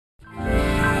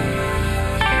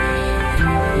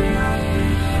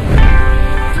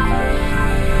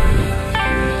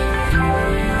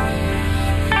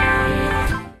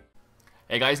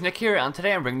Hey guys, Nick here, and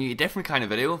today I'm bringing you a different kind of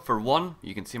video. For one,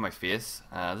 you can see my face.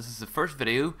 This is the first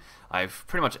video I've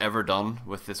pretty much ever done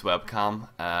with this webcam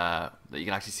that you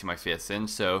can actually see my face in,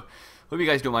 so hope you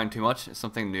guys don't mind too much. It's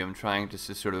something new I'm trying just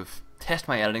to sort of test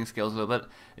my editing skills a little bit.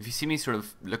 If you see me sort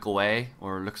of look away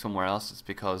or look somewhere else, it's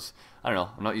because, I don't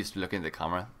know, I'm not used to looking at the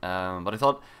camera. But I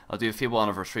thought I'll do a Fable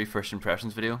Anniversary First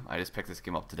Impressions video. I just picked this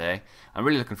game up today. I'm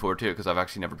really looking forward to it because I've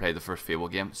actually never played the first Fable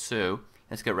game, so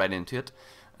let's get right into it.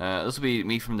 This will be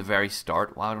me from the very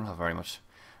start. Wow, I don't have very much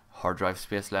hard drive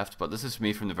space left, but this is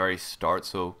me from the very start,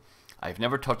 so I've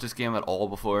never touched this game at all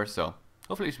before, so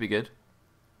hopefully it should be good.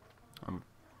 I'm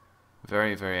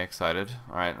very, very excited.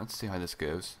 Alright, let's see how this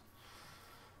goes.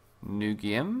 New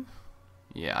game?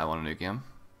 Yeah, I want a new game.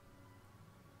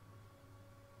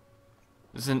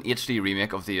 This is an HD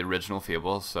remake of the original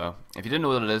Fable, so if you didn't know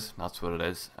what it is, that's what it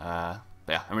is. But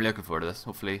yeah, I'm really looking forward to this.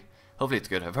 Hopefully it's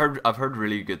good. I've heard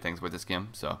really good things about this game,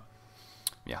 so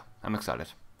yeah, I'm excited.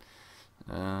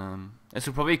 This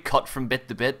will probably cut from bit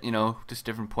to bit, you know, just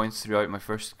different points throughout my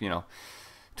first,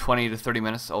 20 to 30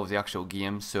 minutes of the actual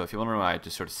game. So if you wonder why I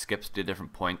just sort of skips to a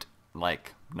different point,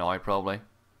 like now probably,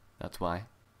 that's why.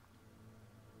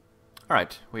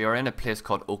 Alright, we are in a place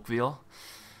called Oakville.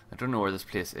 I don't know where this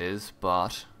place is,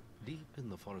 but deep in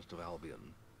the forest of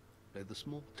Albion lay the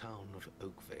small town of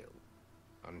Oakvale,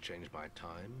 unchanged by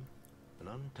time and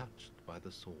untouched by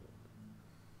the sword.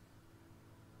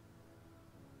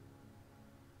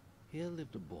 Here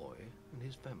lived a boy and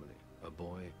his family, a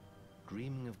boy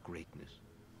dreaming of greatness,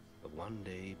 of one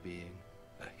day being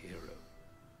a hero.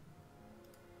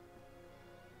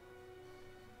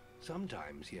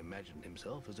 Sometimes he imagined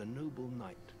himself as a noble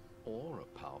knight or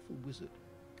a powerful wizard.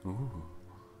 ooh.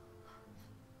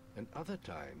 And other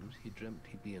times he dreamt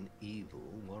he'd be an evil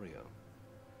warrior.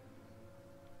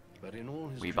 But in all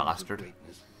his Wee dreams of bastard.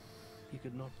 greatness, he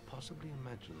could not possibly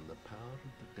imagine the power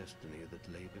of the destiny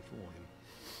that lay before him.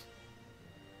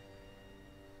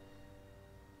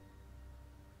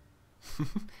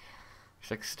 He's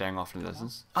like staring off in the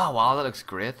distance. Oh wow, that looks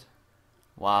great.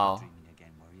 Wow. Dreaming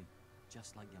again, were you?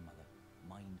 Just like your mother,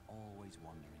 mind always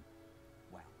wandering.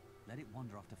 Well, let it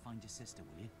wander off to find your sister,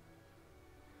 will you?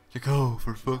 Like, oh,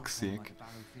 for fuck's Down by sake. the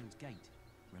Barrowfields gate.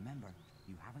 Remember,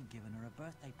 you haven't given her a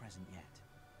birthday present yet.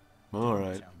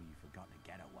 Alright. Tell me you forgot to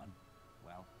get her one.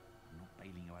 Well, I'm not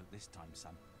bailing you out this time,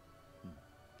 son.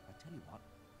 I tell you what,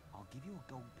 I'll give you a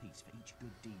gold piece for each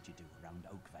good deed you do around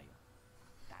Oakvale.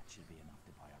 That should be enough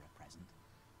to buy her a present.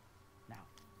 Now,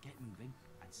 get moving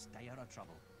and stay out of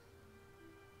trouble.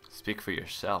 Speak for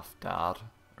yourself, Dad.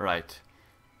 Right.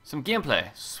 Some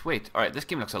gameplay. Sweet. Alright, this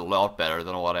game looks a lot better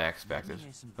than what I expected.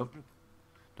 Oh,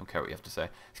 don't care what you have to say.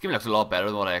 This game looks a lot better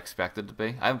than what I expected it to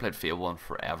be. I haven't played Fable in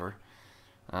forever.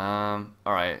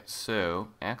 Alright, so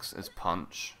X is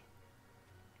punch.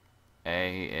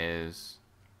 A is...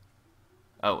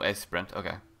 Oh, A is sprint.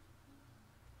 Okay.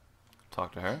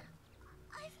 Talk to her.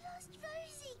 I've lost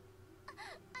Rosie.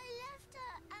 I left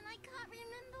her and I can't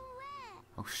remember where.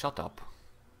 Oh, shut up.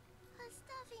 Her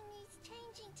stuffing needs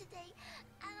changing today,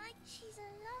 and she's a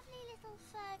lovely little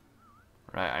fur.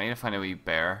 Right, I need to find a wee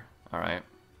bear. Alright.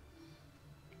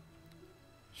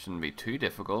 Shouldn't be too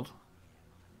difficult.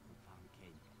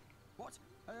 What?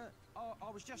 I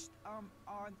was just,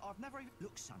 I've never even...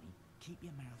 Look, Sonny, keep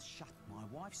your mouth shut. My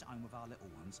wife's at home with our little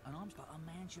ones, and I'm got a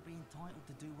man should be entitled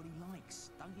to do what he likes,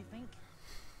 don't you think?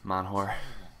 Man whore. Tell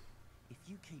you what, if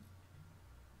you keep...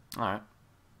 Alright.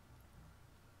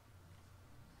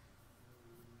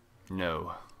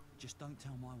 No. Just don't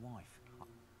tell my wife.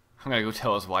 I'm gonna go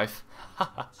tell his wife. I'm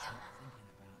thinking about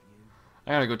you.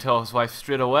 I'm gonna go tell his wife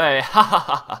straight away.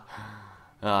 Oh,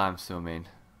 I'm so mean.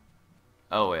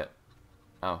 Oh, wait.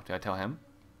 Oh, did I tell him?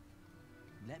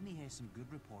 Let me hear some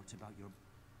good reports about your...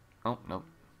 Oh, no.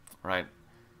 Right.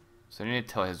 So I need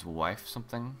to tell his wife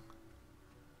something.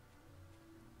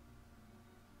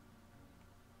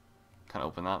 Can't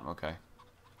open that? Okay.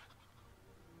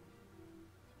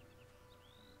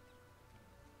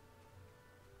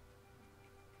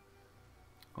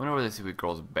 I wonder where this wee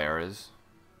girl's bear is.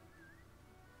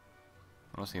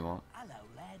 What does he want? Hello,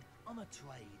 lad. I'm a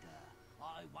trader.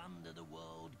 I wander the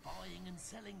world buying and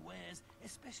selling wares,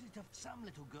 especially to some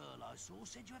little girl I saw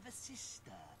said you have a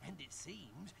sister. And it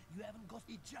seems you haven't got...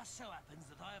 It just so happens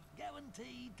that I have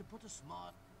guaranteed to put a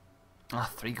smile...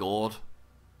 Ah, 3 gold.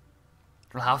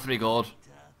 I don't have 3 gold.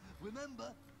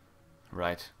 Remember?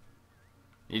 Right.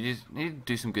 You just need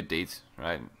to do some good deeds,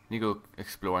 right? You go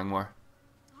exploring more.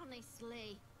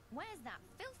 Honestly, where's that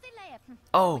filthy layer?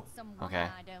 Oh, With someone okay.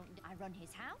 I run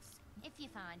his house. If you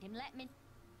find him, let me...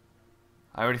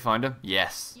 I already found him?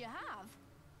 Yes. You have?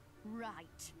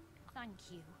 Right. Thank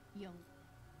you, young...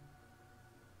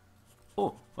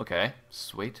 Oh, okay,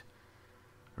 sweet.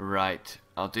 Right,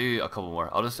 I'll do a couple more.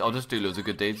 I'll just do loads of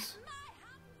good deeds.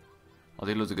 I'll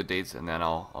do loads of good deeds, and then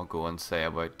I'll go and say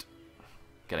about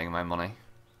getting my money.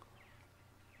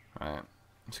 Right,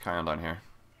 let's carry on down here.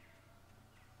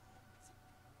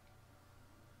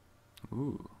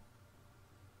 Ooh.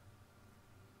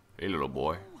 Hey, little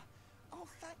boy. Oh,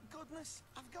 thank goodness.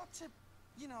 I've got to,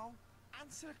 you know,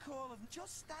 answer a call of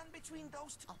just stand between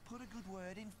those two. I'll put a good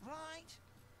word in, right?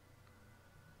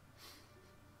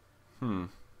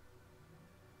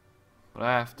 What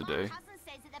I have to do. My cousin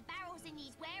says that the barrel's in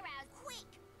his warehouse. Quick,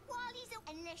 while he's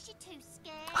unless you're too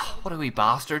scared. What a wee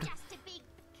bastard. Just a big.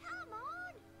 Come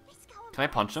on, let's go. Can I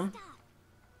punch him?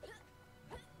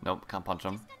 Nope, can't punch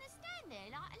him. Just gonna stand there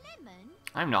like a lemon.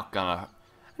 I'm not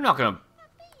gonna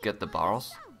get the barrels.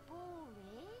 So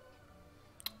boring.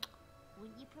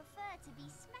 Wouldn't you prefer to be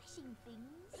smashing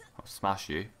things? I'll smash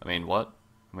you. I mean what?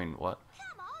 Come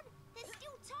on, there's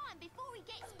still time before he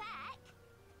gets back.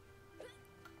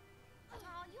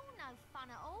 Oh, you're no fun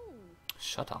at all.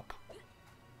 Shut up.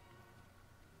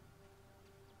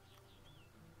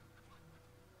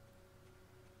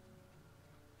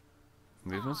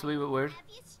 Movement's a wee bit weird. Have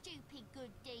your stupid good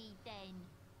deed then.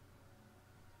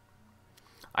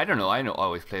 I don't know, I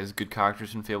always play as good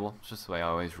characters in Fable. It's just the way I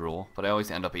always roll. But I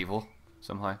always end up evil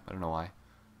somehow. I don't know why.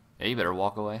 Yeah, you better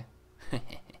walk away.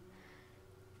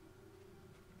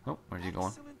 Oh, where's he going?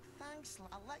 Excellent, thanks.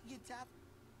 I'll let you dab.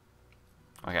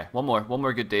 Okay, one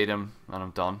more good deed and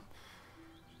I'm done.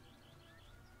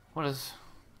 What is...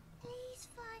 Please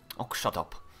find. Oh, shut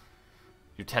up.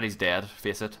 Your teddy's dead,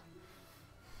 face it.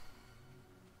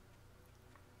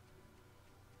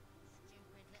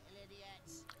 Stupid little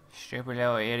idiots. Stupid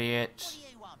little What idiots. do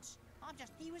you want?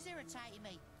 He was irritating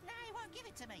me. No, he won't give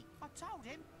it to me. I told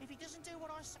him if he doesn't do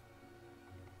what I say.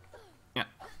 Yeah,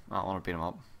 I want to beat him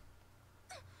up.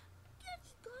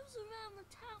 Gets goes around the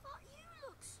town, but you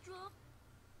look strong.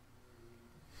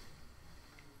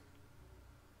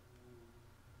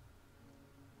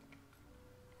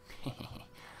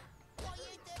 What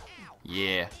you do now?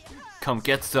 Yeah, come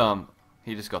get some.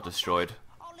 He just got destroyed.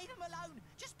 I'll leave him alone.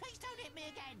 Just please don't hit me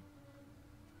again.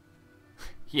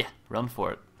 Yeah, run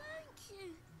for it. Thank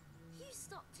you. You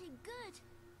stopped him good.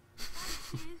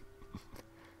 Thank you.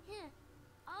 Here,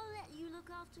 I'll let you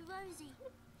look after Rosie.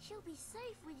 She'll be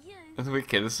safe with you. This wee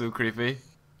kid is so creepy.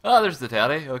 Oh, there's the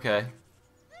teddy. Okay.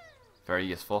 Very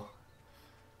useful.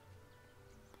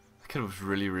 That kid was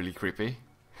really, really creepy.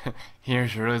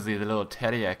 Here's Rosie, the little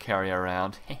teddy I carry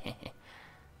around. You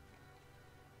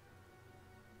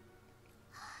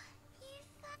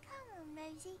come on,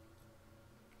 Rosie.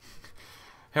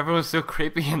 Everyone's so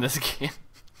creepy in this game.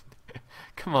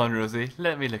 Come on, Rosie,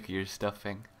 let me look at your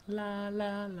stuffing. La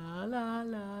la la la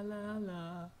la la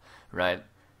la. Right,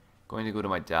 going to go to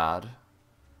my dad,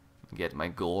 get my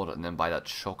gold, and then buy that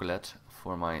chocolate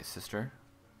for my sister.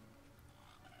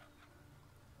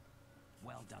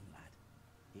 Well done, lad.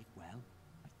 It well.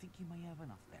 I think you may have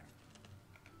enough there.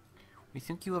 We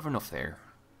think you have enough there.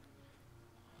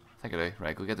 I think I do.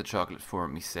 Right, go get the chocolate for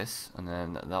me sis, and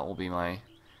then that will be my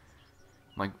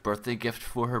birthday gift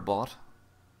for her bought.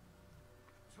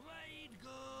 Trade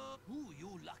good. Ooh,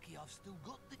 you're lucky I've still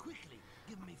got the quickly.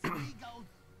 Give me 3 gold.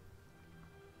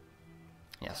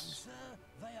 Yes. Sir,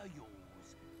 they are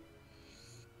yours.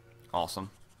 Awesome.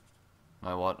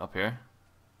 Now what, up here?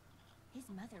 His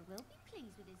mother will be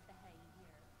pleased with his behaviour.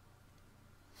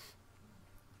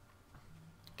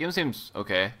 Game seems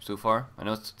okay so far. I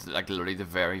know it's like literally the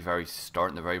very, very start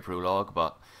and the very prologue,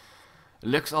 but it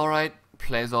looks alright,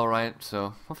 plays alright,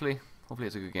 so hopefully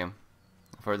it's a good game.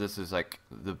 I've heard this is like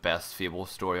the best Fable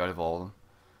story out of all of them.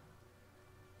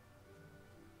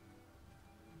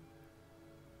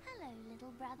 Hello,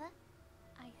 little brother.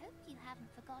 I hope you haven't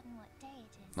forgotten what day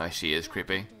it is. Now she is Like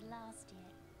creepy. you did last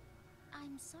year.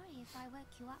 I'm sorry if I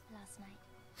woke you up last night.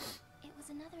 It was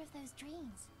another of those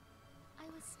dreams. I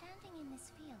was standing in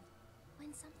this field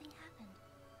when something happened,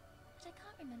 but I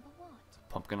can't remember what.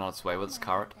 Pumpkin on its way with its My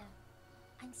carrot. God,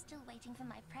 though. I'm still waiting for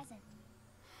my present.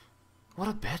 What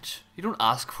a bitch. You don't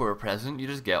ask for a present, you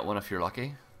just get one if you're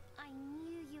lucky. I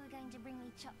knew you were going to bring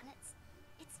me chocolates.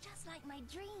 It's just like my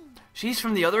dream. She's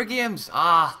from the other games!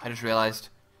 Ah, I just realised.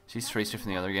 She's Tracer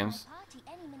from the other games. Party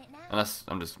any minute now. Unless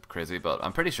I'm just crazy, but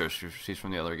I'm pretty sure she's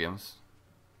from the other games.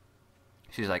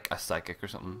 She's like a psychic or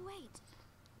something. Wait,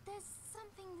 there's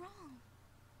something wrong.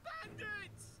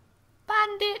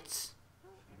 Bandits!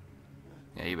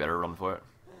 Yeah, you better run for it.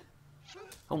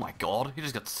 Oh my god, he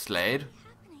just got slayed.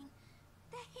 Happening?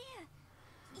 They're here.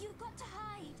 You've got to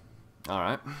hide.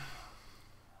 Alright.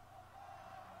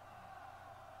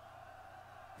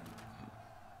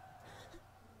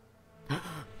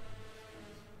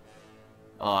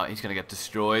 Oh, he's gonna get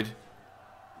destroyed.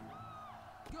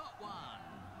 Got one.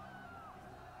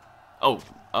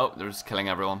 Oh, they're just killing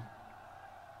everyone.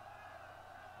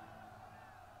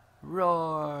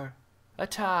 Roar!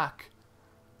 Attack!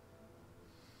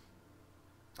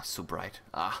 That's so bright.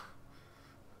 Ah.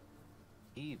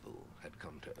 Evil had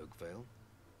come to Oakvale.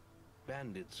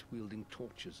 Bandits wielding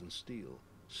torches and steel,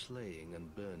 slaying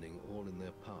and burning all in their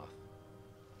path.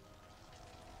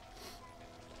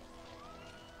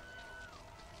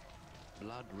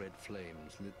 Blood-red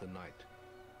flames lit the night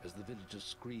as the villagers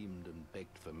screamed and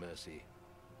begged for mercy,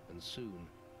 and soon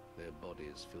their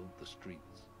bodies filled the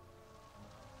streets.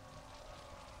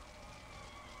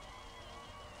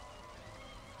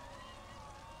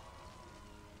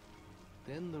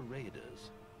 Then the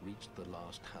raiders reached the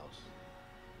last house,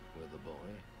 where the boy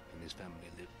and his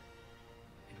family lived.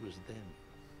 It was them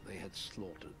they had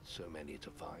slaughtered so many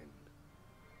to find.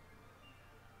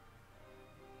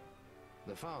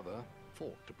 The father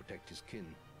fought to protect his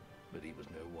kin, but he was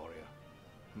no warrior,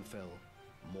 and fell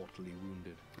mortally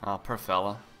wounded. Oh, poor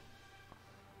fella.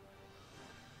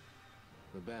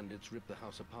 The bandits ripped the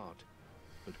house apart,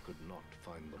 but could not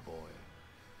find the boy.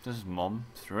 His mum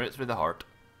threw it through the heart.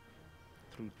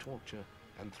 Through torture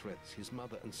and threats, his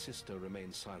mother and sister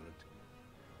remained silent,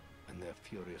 and their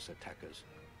furious attackers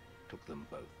took them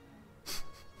both.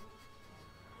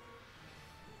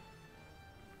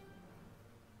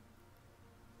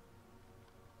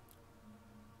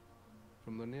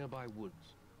 From the nearby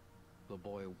woods, the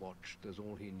boy watched as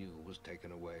all he knew was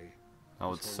taken away. That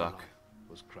would His whole suck. life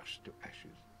was crushed to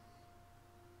ashes.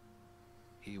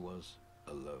 He was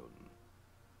alone.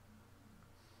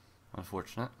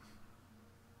 Unfortunate.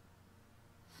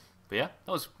 But yeah,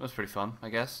 that was pretty fun, I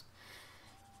guess.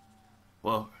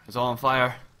 Whoa, it's all on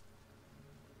fire.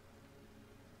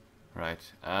 Right.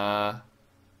 The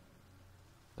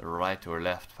right or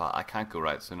left path. I can't go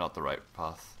right, so not the right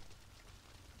path.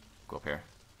 Go up here.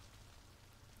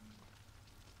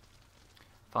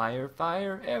 Fire,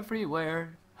 fire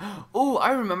everywhere. Oh,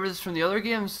 I remember this from the other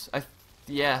games.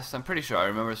 Yes, I'm pretty sure I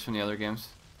remember this from the other games.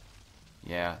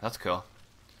 Yeah, that's cool.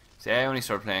 See, I only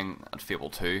started playing at Fable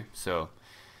 2, so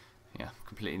yeah,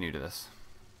 completely new to this.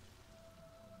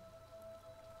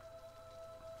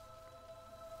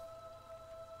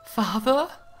 Father?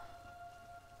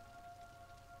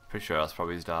 Pretty sure that's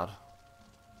probably his dad.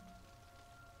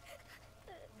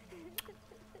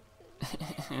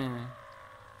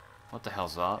 What the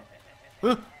hell's that?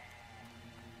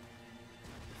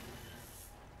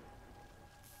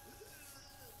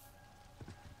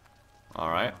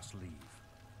 Alright. Let's leave.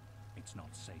 It's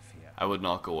not safe here. I would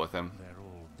not go with him. They're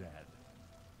all dead.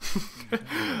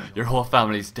 Your whole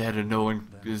family's dead and no one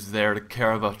is there to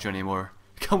care about you anymore.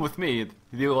 Come with me,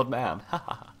 the old man.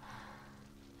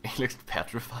 He looks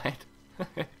petrified.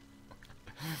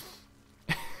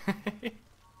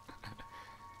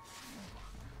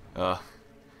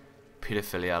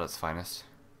 Pedophilia at its finest.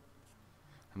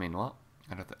 I mean, what?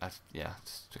 Yeah,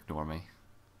 just ignore me.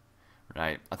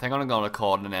 Right, I think I'm going to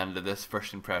call it an end to this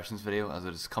first impressions video, as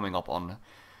it is coming up on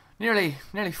nearly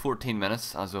 14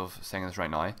 minutes as of saying this right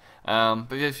now.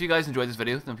 But if you guys enjoyed this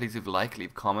video, then please leave a like,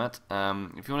 leave a comment.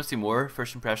 If you want to see more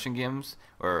first impression games,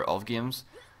 or of games,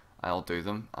 I'll do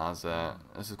them, as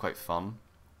this is quite fun.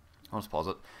 I'll just pause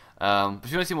it. But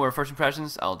if you want to see more first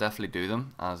impressions, I'll definitely do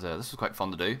them, as this was quite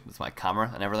fun to do with my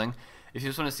camera and everything. If you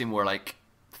just want to see more like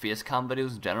face cam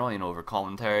videos in general, you know, over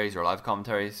commentaries or live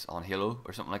commentaries on Halo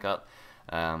or something like that,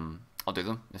 I'll do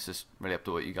them. It's just really up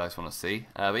to what you guys want to see.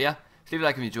 But yeah, leave a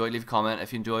like if you enjoyed, leave a comment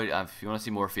if you enjoyed. If you want to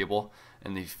see more Fable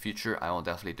in the future, I will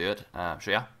definitely do it.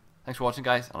 So yeah, thanks for watching,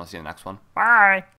 guys, and I'll see you in the next one. Bye!